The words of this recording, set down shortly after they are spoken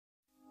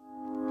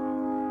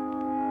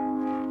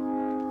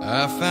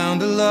I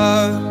found a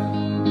love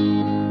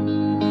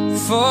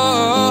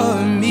for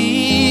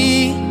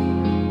me.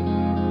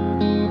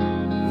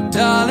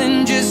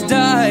 Darling, just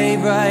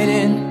dive right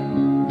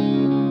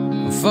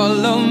in,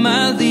 follow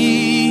my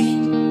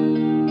lead.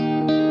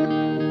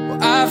 Well,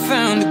 I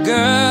found a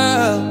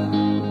girl,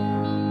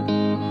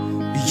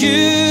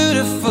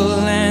 beautiful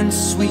and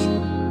sweet.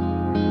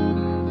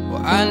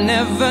 Well, I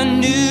never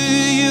knew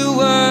you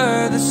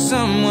were the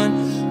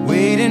someone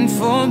waiting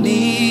for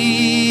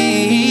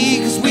me.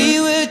 'Cause we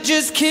were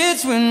just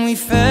kids when we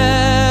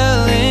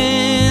fell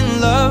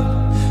in love,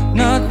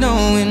 not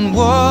knowing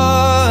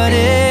what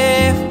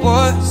it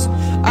was.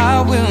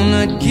 I will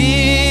not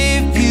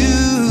give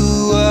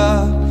you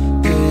up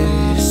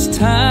this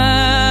time.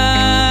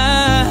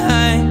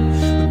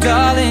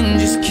 Darling,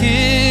 just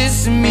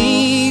kiss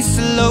me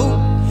slow.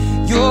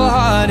 Your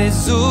heart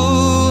is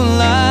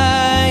all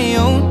I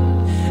own,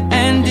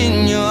 and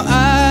in your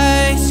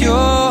eyes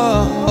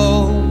you're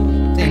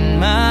holding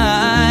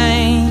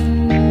mine.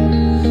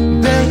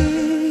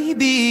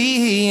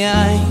 Baby,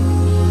 I'm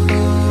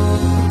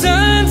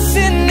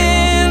dancing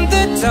in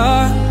the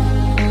dark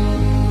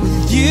with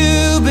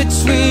you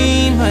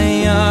between my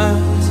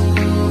arms,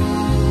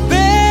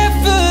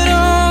 barefoot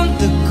on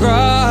the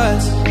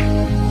grass.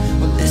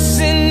 We're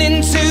listening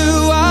to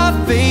our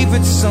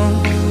favorite song.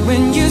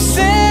 When you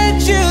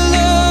said you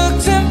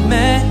looked a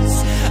mess,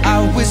 I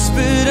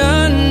whispered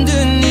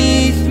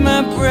underneath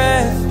my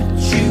breath, but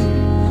you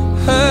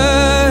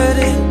heard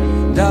it.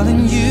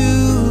 Darling, you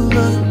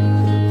look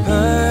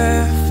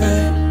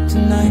perfect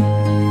tonight.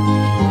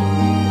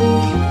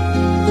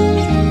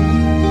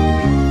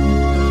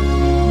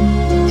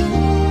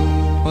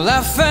 Well,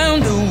 I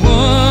found a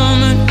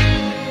woman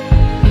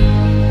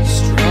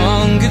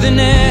stronger than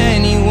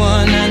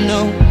anyone I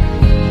know.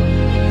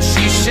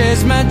 She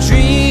shares my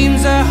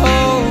dreams. I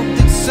hope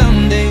that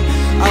someday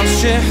I'll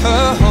share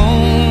her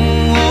home.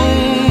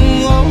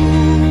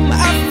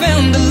 I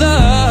found a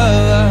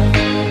love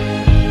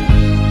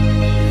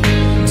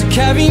to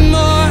carry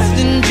more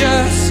than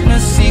just my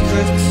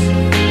secrets,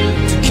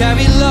 to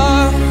carry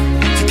love,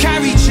 to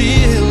carry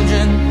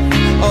children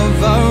of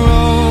our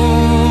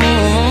own.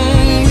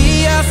 We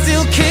are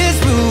still kids,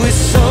 but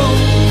we're so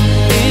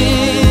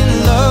in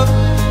love,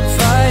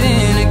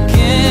 fighting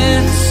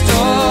against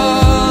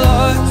all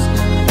odds.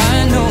 I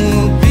know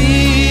we'll be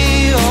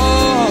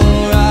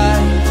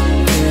alright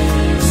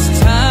this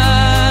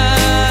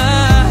time.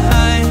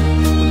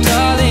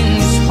 Darling,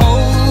 just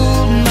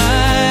hold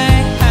my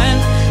hand,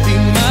 be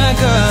my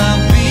girl,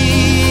 I'll be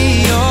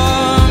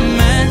your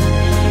man.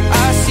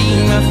 I see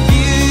my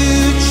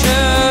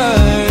future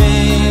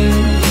in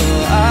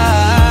your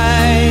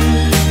eyes.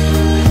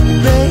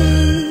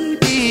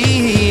 Baby,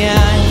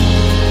 I'm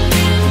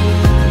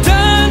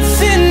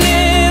dancing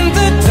in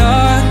the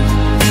dark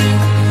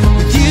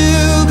with you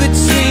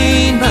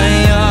between my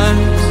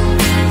arms,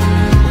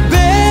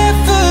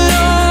 barefoot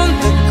on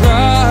the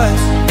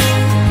grass,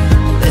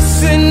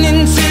 listening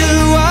to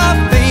our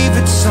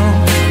favorite song.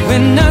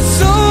 When I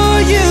saw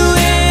you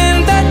in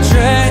that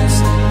dress,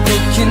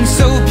 looking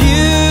so beautiful,